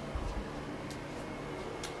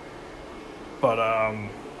 But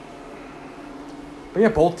yeah,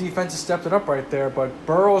 both defenses stepped it up right there. But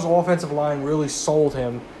Burrow's offensive line really sold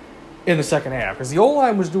him in the second half, because the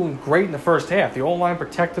O-line was doing great in the first half. The O-line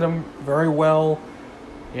protected them very well.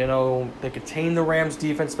 You know, they contained the Rams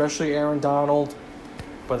defense, especially Aaron Donald.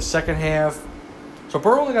 But the second half, so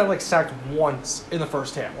Burrow only got sacked once in the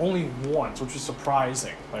first half, only once, which was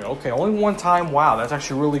surprising. Like, okay, only one time. Wow, that's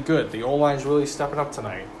actually really good. The O-line's really stepping up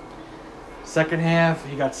tonight. Second half,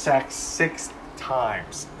 he got sacked 6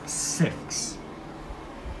 times. 6.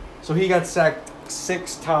 So he got sacked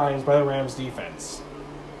 6 times by the Rams defense.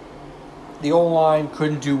 The O-line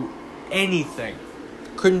couldn't do anything.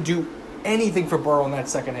 Couldn't do anything for Burrow in that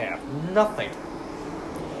second half. Nothing.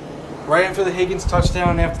 Right after the Higgins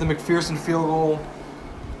touchdown, after the McPherson field goal,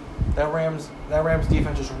 that Rams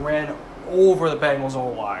defense just ran over the Bengals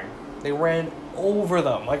O-line. They ran over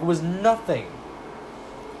them like it was nothing.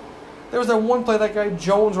 There was that one play, that guy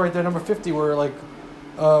Jones right there, number 50,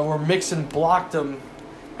 where Mixon blocked him,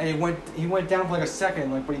 and he went down for like a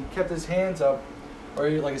second, but he kept his hands up. Or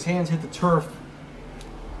his hands hit the turf,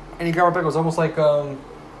 and he got right back. It was almost like a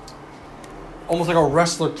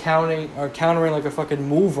wrestler countering like a fucking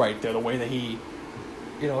move right there. The way that he,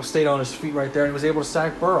 stayed on his feet right there and was able to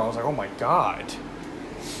sack Burrow. I was like, oh my God.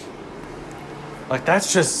 Like,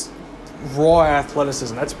 that's just raw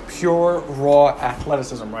athleticism. That's pure raw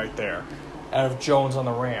athleticism right there out of Jones on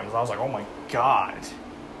the Rams. I was like, oh my God.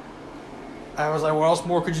 I was like, what else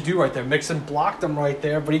more could you do right there? Mixon blocked him right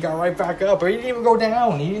there, but he got right back up. But he didn't even go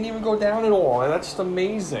down. He didn't even go down at all. That's just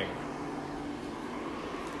amazing.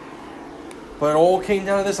 But it all came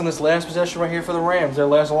down to this on this last possession right here for the Rams, their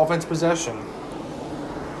last offense possession.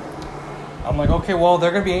 I'm like, okay, well,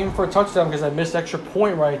 they're going to be aiming for a touchdown because that missed extra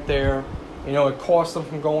point right there. It cost them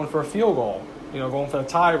from going for a field goal, going for the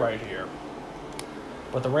tie right here.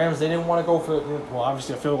 But the Rams, they didn't want to go for,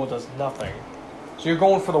 obviously a field goal does nothing. So you're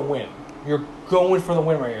going for the win. You're going for the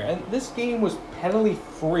win right here. And this game was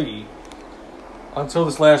penalty-free until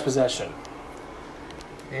this last possession.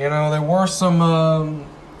 There were some,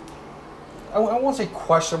 I won't say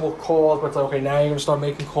questionable calls, but it's like, okay, now you're going to start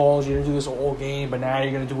making calls. You didn't do this all game, but now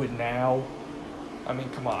you're going to do it now. I mean,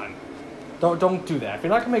 come on. Don't do that. If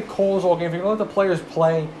you're not going to make calls all game, if you're going to let the players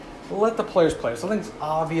play, let the players play. If something's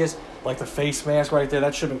obvious, like the face mask right there,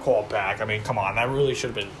 that should have been called back. I mean, come on. That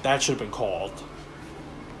should have been called.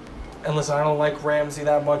 And listen, I don't like Ramsey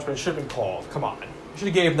that much, but it should have been called. Come on. You should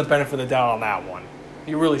have gave him the benefit of the doubt on that one.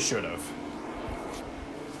 You really should have.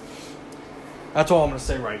 That's all I'm going to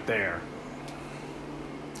say right there.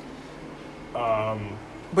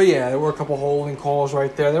 But yeah, there were a couple holding calls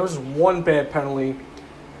right there. There was one bad penalty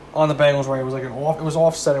on the Bengals, right? It was like it was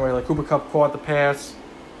offset anyway. Like Cooper Kupp caught the pass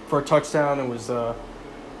for a touchdown. It was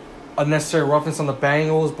unnecessary roughness on the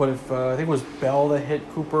Bengals, but if I think it was Bell that hit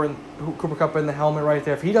Cooper Kupp in the helmet right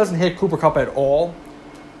there. If he doesn't hit Cooper Kupp at all,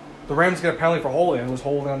 the Rams get a penalty for holding. It was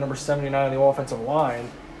holding on number 79 on the offensive line.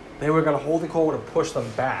 They would have got a holding call, would have pushed them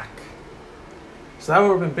back. So that would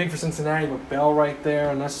have been big for Cincinnati, but Bell right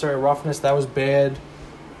there, unnecessary roughness, that was bad.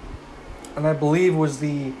 And I believe was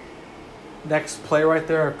the next play right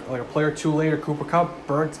there, like a play or two later, Cooper Kupp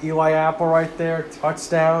burnt Eli Apple right there,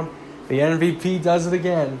 touchdown. The MVP does it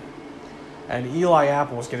again. And Eli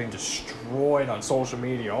Apple was getting destroyed on social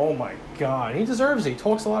media. Oh my God. He deserves it. He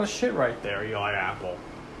talks a lot of shit right there, Eli Apple.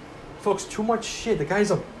 He talks too much shit. The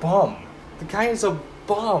guy's a bum. The guy is a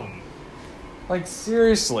bum. Like,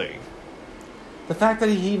 seriously. The fact that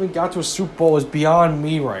he even got to a Super Bowl is beyond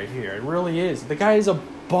me right here. It really is. The guy is a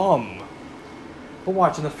bum. But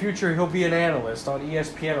watch, in the future, he'll be an analyst on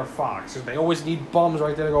ESPN or Fox. They always need bums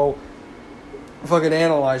right there to go fucking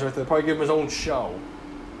analyze right there. They'll probably give him his own show.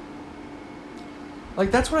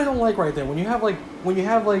 Like, that's what I don't like right there. When you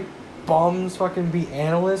have bums fucking be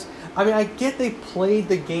analysts. I mean, I get they played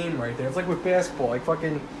the game right there. It's like with basketball, like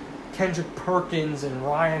fucking Kendrick Perkins and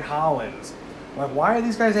Ryan Hollins. Like, why are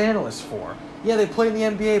these guys analysts for? Yeah, they played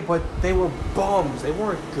in the NBA, but they were bums. They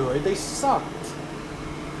weren't good. They sucked.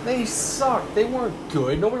 They sucked. They weren't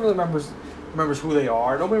good. Nobody really remembers who they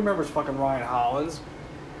are. Nobody remembers fucking Ryan Hollins.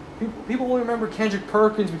 People only remember Kendrick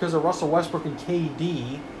Perkins because of Russell Westbrook and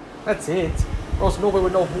KD. That's it. Or else nobody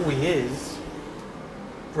would know who he is.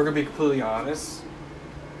 If we're going to be completely honest.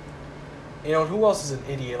 You know, who else is an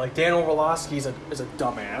idiot? Like, Dan Orlovsky is a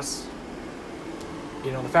dumbass.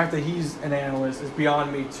 You know, the fact that he's an analyst is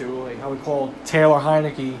beyond me, too. Like, how we call Taylor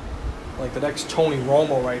Heineke, like, the next Tony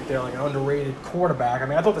Romo right there, like an underrated quarterback. I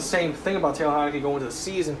mean, I thought the same thing about Taylor Heineke going into the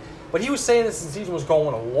season, but he was saying this as the season was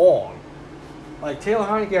going along. Like, Taylor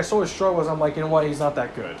Heineke, I saw his struggles. I'm like, you know what? He's not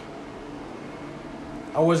that good.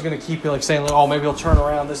 I was going to keep like saying, like, oh, maybe he'll turn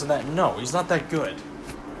around, this and that. No, he's not that good.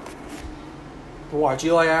 But watch,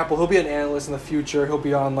 Eli Apple, he'll be an analyst in the future. He'll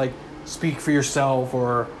be on, like, Speak for Yourself,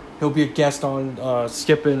 or he'll be a guest on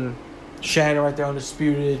Skip and Shannon right there,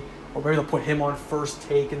 Undisputed. Or maybe they'll put him on First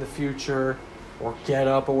Take in the future, or Get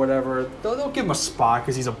Up, or whatever. They'll give him a spot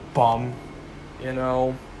because he's a bum, you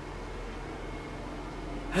know.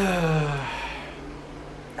 How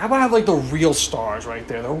about have, like, the real stars right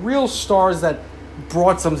there? The real stars that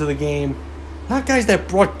brought some to the game. Not guys that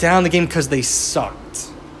brought down the game because they sucked.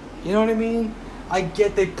 You know what I mean? I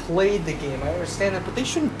get they played the game. I understand that, but they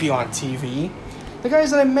shouldn't be on TV. The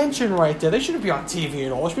guys that I mentioned right there, they shouldn't be on TV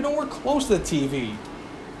at all. They should be nowhere close to the TV.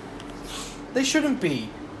 They shouldn't be.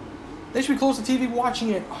 They should be close to TV watching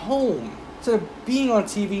it at home instead of being on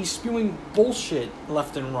TV spewing bullshit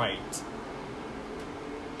left and right.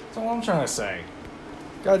 That's all I'm trying to say.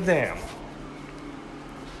 God damn.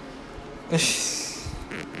 But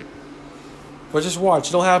just watch.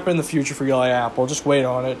 It'll happen in the future for Eli Apple. Just wait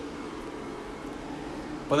on it.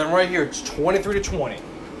 But then right here, it's 23-20.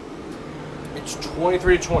 It's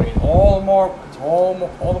 23-20. All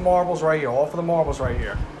the marbles right here. All for the marbles right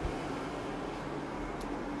here.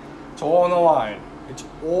 It's all on the line. It's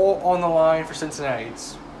all on the line for Cincinnati.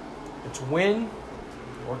 It's win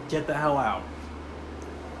or get the hell out.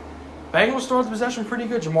 Bengals started the possession pretty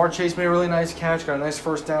good. Jamar Chase made a really nice catch. Got a nice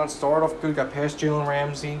first down. Started off good. Got past Jalen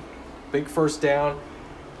Ramsey. Big first down.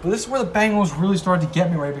 But this is where the Bengals really started to get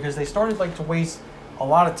me, right? Because they started to waste a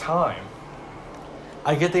lot of time.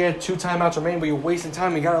 I get they had 2 timeouts remaining, but you're wasting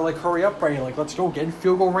time. You got to hurry up right here. Let's go. Get in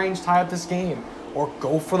field goal range, tie up this game. Or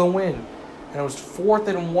go for the win. And it was 4th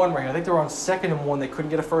and 1 right here. I think they were on 2nd and 1. They couldn't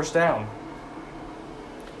get a first down.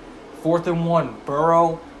 4th and 1.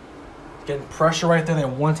 Burrow getting pressure right there. They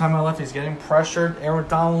have 1 timeout left. He's getting pressured. Aaron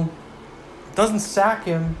Donald doesn't sack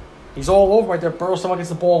him. He's all over right there. Burrow somehow gets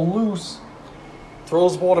the ball loose.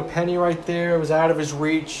 Throws the ball to Penny right there. It was out of his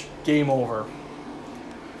reach. Game over.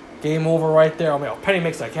 Game over right there. I mean, Penny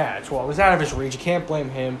makes that catch. Well, it was out of his reach. You can't blame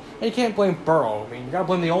him. And you can't blame Burrow. I mean, you got to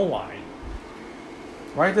blame the O-line.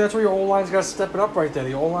 Right there, that's where your O-line's got to step it up right there.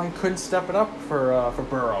 The O-line couldn't step it up for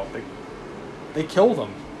Burrow. They killed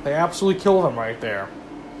him. They absolutely killed him right there.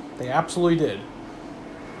 They absolutely did.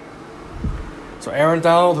 So Aaron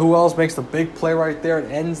Donald, who else, makes the big play right there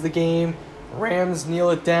and ends the game. Rams kneel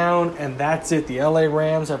it down, and that's it. The LA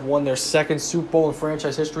Rams have won their 2nd Super Bowl in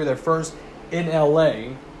franchise history, their first in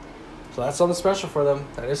LA. So that's something special for them.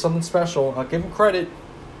 That is something special. I'll give them credit.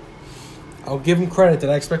 Did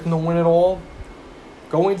I expect them to win it all?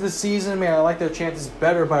 Going into the season, man, I like their chances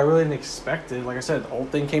better, but I really didn't expect it. Like I said, the whole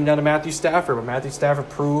thing came down to Matthew Stafford, but Matthew Stafford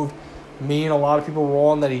proved me and a lot of people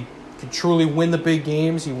wrong that he can truly win the big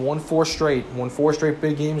games. He won 4 straight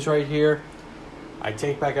big games right here. I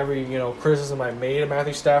take back every criticism I made of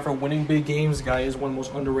Matthew Stafford winning big games. The guy is one of the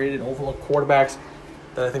most underrated, overlooked quarterbacks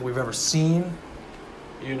that I think we've ever seen.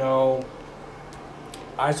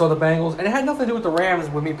 I saw the Bengals, and it had nothing to do with the Rams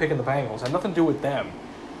with me picking the Bengals. It had nothing to do with them.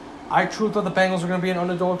 I truly thought the Bengals were going to be an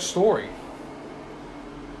underdog story.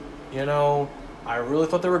 I really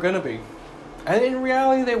thought they were going to be. And in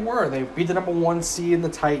reality, they were. They beat the number 1 seed in the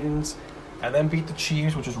Titans, and then beat the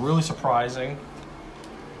Chiefs, which is really surprising.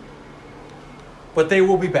 But they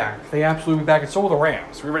will be back. They absolutely be back, and so will the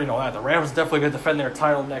Rams. We already know that. The Rams are definitely going to defend their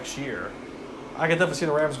title next year. I can definitely see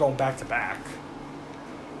the Rams going back-to-back.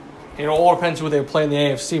 It all depends who they play in the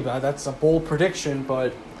AFC, but that's a bold prediction.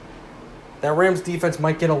 But that Rams defense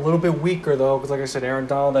might get a little bit weaker, though, because like I said, Aaron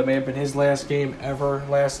Donald, that may have been his last game ever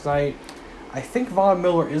last night. I think Von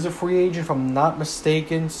Miller is a free agent, if I'm not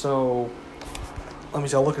mistaken. So let me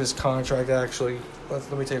see. I'll look at his contract, actually.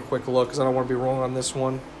 Let me take a quick look, because I don't want to be wrong on this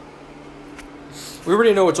one. We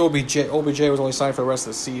already know it's OBJ. OBJ was only signed for the rest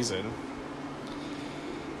of the season.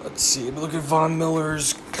 Let's see. Look at Von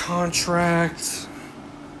Miller's contract.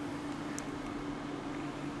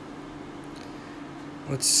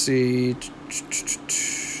 Let's see.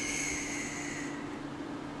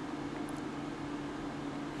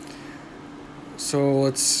 So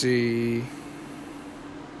let's see.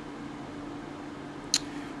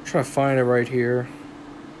 I'm trying to find it right here.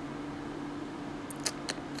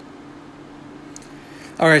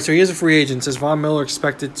 All right, so he is a free agent. It says Von Miller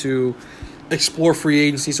expected to explore free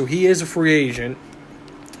agency, so he is a free agent.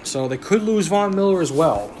 So they could lose Von Miller as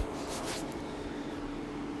well.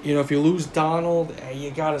 If you lose Donald, you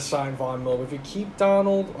got to sign Von Miller. If you keep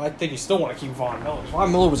Donald, I think you still want to keep Von Miller.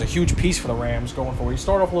 Von Miller was a huge piece for the Rams going forward. He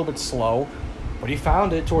started off a little bit slow, but he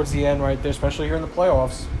found it towards the end right there, especially here in the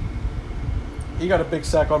playoffs. He got a big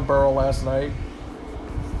sack on Burrow last night.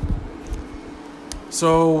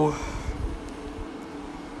 So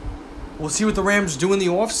we'll see what the Rams do in the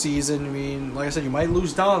offseason. I mean, like I said, you might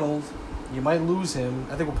lose Donald. You might lose him.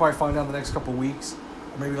 I think we'll probably find out in the next couple of weeks.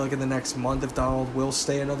 Or maybe like in the next month if Donald will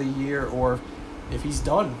stay another year or if he's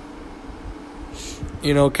done.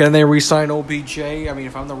 Can they re-sign OBJ? I mean,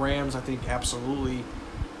 if I'm the Rams, I think absolutely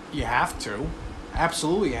you have to.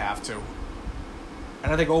 Absolutely you have to.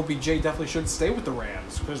 And I think OBJ definitely should stay with the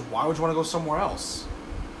Rams because why would you want to go somewhere else?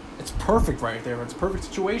 It's perfect right there. It's a perfect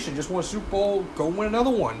situation. Just win a Super Bowl, go win another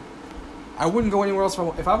one. I wouldn't go anywhere else.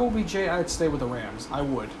 If I'm OBJ, I'd stay with the Rams. I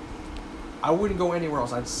would. I wouldn't go anywhere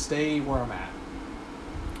else. I'd stay where I'm at.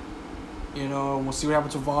 We'll see what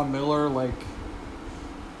happens with Von Miller. Von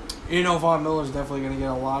Miller's definitely going to get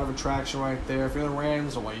a lot of attraction right there. If you're the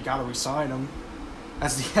Rams, well, you got to re-sign him.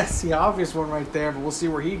 That's the obvious one right there, but we'll see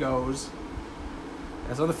where he goes.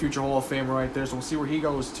 That's another future Hall of Famer right there, so we'll see where he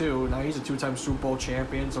goes too. Now he's a 2-time Super Bowl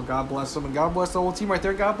champion, so God bless him, and God bless the whole team right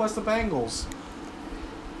there. God bless the Bengals.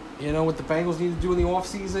 What the Bengals need to do in the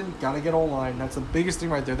offseason, got to get O-line. That's the biggest thing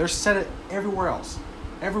right there. They're set at everywhere else.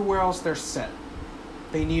 Everywhere else, they're set.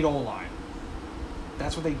 They need O-line.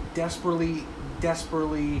 That's what they desperately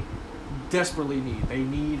need. They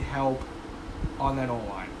need help on that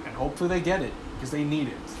O-line. And hopefully they get it, because they need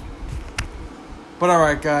it. But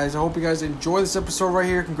alright guys, I hope you guys enjoy this episode right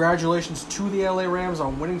here. Congratulations to the LA Rams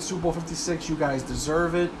on winning Super Bowl 56. You guys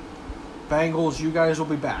deserve it. Bengals, you guys will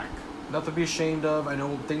be back. Nothing to be ashamed of. I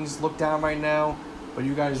know things look down right now, but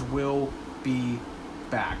you guys will be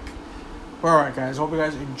back. Alright guys, hope you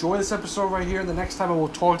guys enjoy this episode right here. The next time I will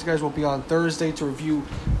talk to you guys will be on Thursday to review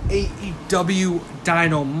AEW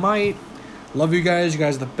Dynamite. Love you guys. You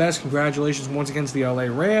guys are the best. Congratulations once again to the LA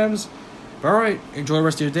Rams. Alright, enjoy the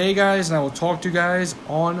rest of your day guys, and I will talk to you guys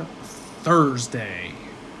on Thursday.